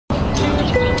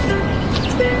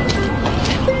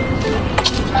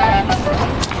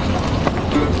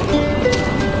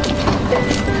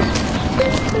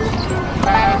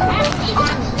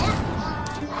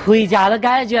回家的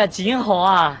感觉真好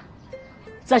啊！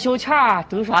这小钱儿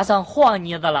都刷上黄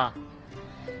泥子了。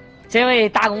这位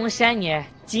打工3年，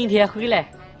今天回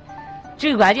来，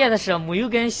最关键的是没有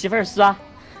跟媳妇儿说，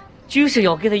就是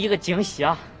要给她一个惊喜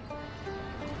啊！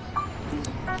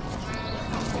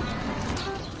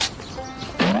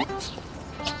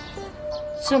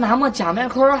这哪么家门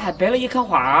口还摆了一棵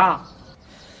花啊？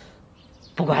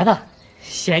不管他，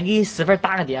先给媳妇儿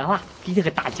打个电话，给她个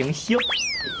大惊喜。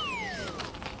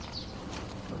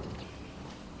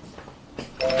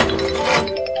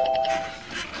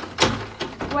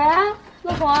喂，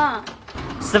老公。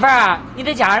媳妇儿，你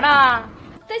在家呢？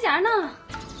在家呢。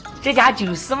在家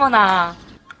就是么呢？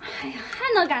哎呀，还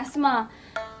能干什么？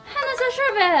还那些事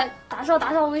儿呗，打扫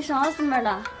卫生什么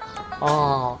的。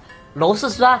哦，老实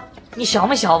说，你想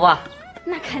不想我？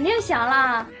那肯定想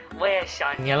啦。我也想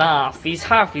你了，非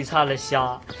常非常的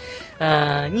想。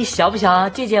你想不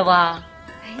想见见我？哎，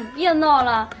别闹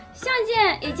了，想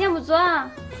见也见不着啊。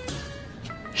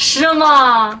是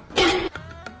吗？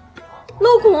老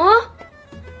公，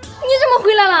你怎么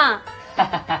回来了？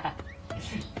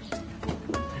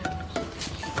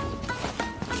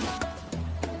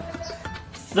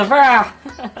媳妇儿，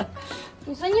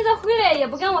你说你这回来也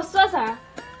不跟我说声。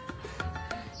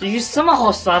有什么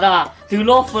好说的？都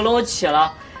老夫老妻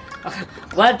了，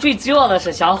我最主要的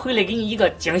是想回来给你一个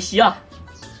惊喜啊！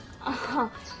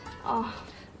哦，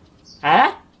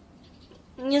哎，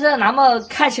你这哪么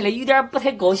看起来有点不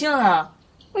太高兴呢？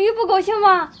我有不高兴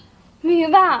吗？没有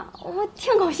吧，我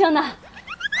挺高兴的。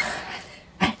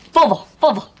哎，抱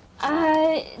抱。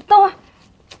哎，等会儿，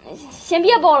先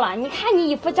别抱了。你看你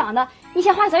衣服脏的，你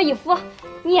先换身衣服。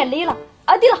你也累了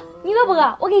啊。对了，你饿不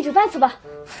饿？我给你煮饭吃吧。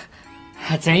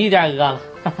还真有点饿了。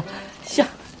行，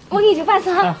我给你煮饭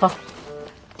吃哈。好。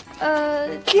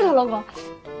对了，老公，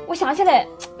我想起来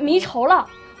没炒了，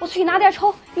我出去拿点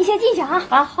炒，你先进去啊。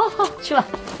啊，好，去吧。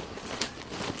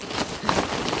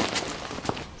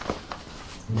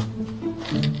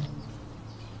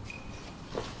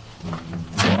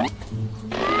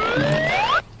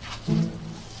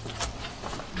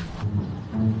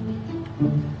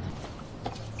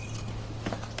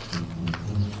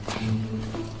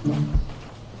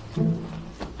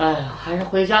哎呀，还是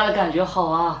回家的感觉好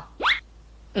啊。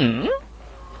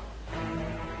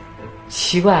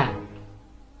奇怪，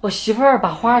我媳妇儿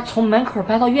把花从门口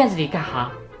搬到院子里干啥？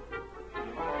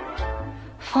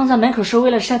放在门口是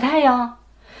为了晒太阳？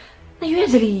那院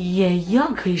子里也一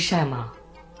样可以晒吗？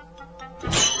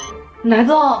难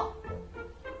道？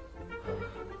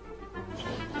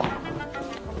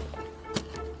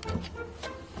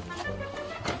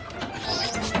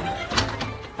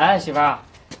哎，媳妇儿，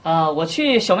我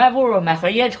去小卖部买盒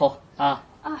烟抽啊。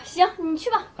啊，行，你去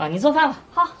吧。啊，你做饭吧。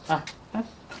好。啊。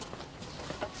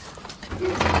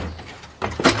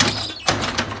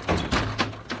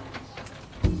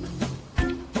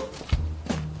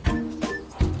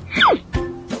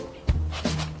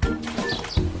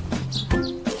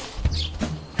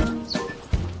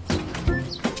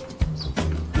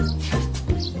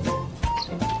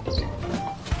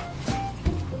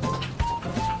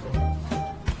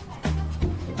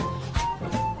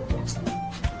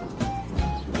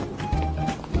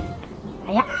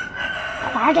哎呀，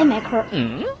花在门口。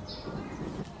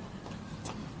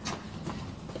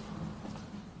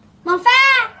孟凡，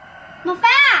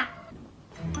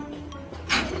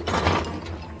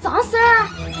张婶儿，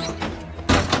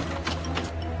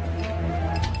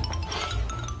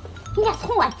你这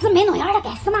冲我直眉弄眼的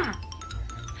干什么？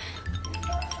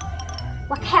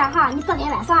我看哈，你昨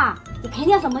天晚上你肯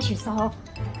定是没去时候，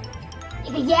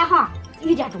你个眼哈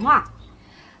有点肿啊。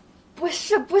不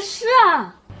是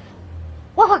啊。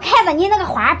我可看着你那个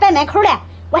花摆门口了，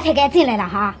我才敢进来了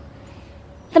哈。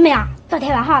怎么样？昨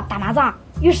天晚上打麻将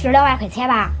又输了2万块钱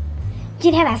吧？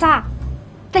今天晚上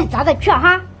咱找着去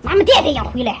哈，俺们点要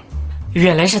回来。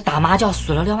原来是打麻将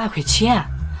输了2万块钱，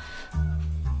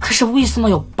可是为什么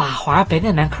要把花摆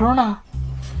在门口呢？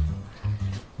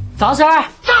张婶儿，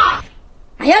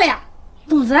哎呀嘞，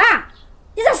东子，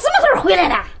你这什么时候回来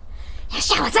的？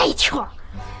吓我这一跳！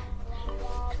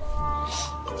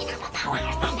你怎么把花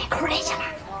放门口来去了？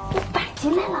我搬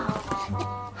进来了。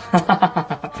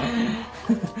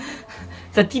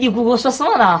这嘀嘀咕咕说什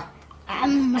么呢？啊，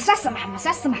没说什么。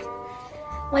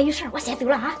我有事，我先走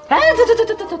了啊。哎，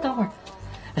等会儿。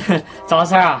张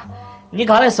婶儿，你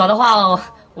刚才说的话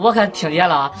我可听见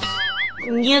了。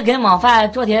你跟孟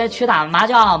凡昨天去打麻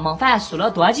将，孟凡输了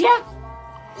多少钱？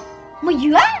没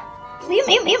有。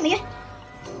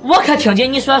我可听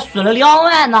见你说输了2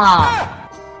万呢。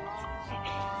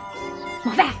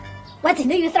孟凡，我真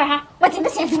的有事哈，我真的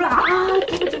先走了啊。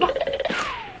走吧。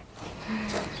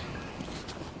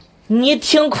你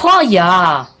挺狂野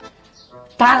啊！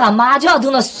打个麻将都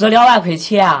能输2万块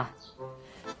钱。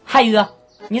还有，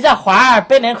你这花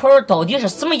摆门口到底是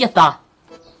什么意思啊？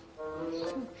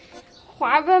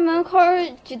花摆门口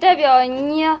就代表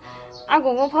你俺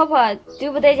公公婆婆都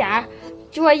不在家，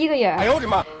就我一个人。哎呦我的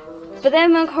妈！不在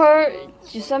门口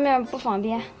就说明不方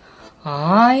便。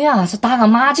哎呀，这打个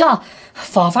麻将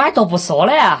方法都不少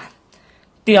了呀。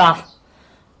对啊，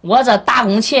我这打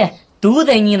工钱都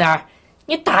在你那儿，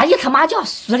你打一颗麻将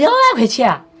输2万块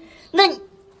钱，那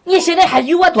你现在还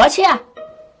有我多少钱？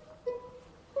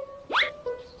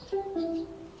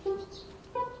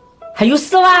还有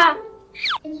4万，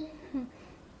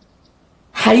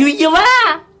还有1万，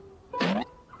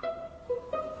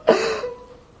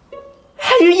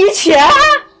还有1000。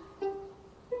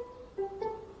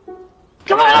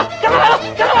干嘛来了？干嘛来了？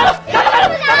干嘛来了？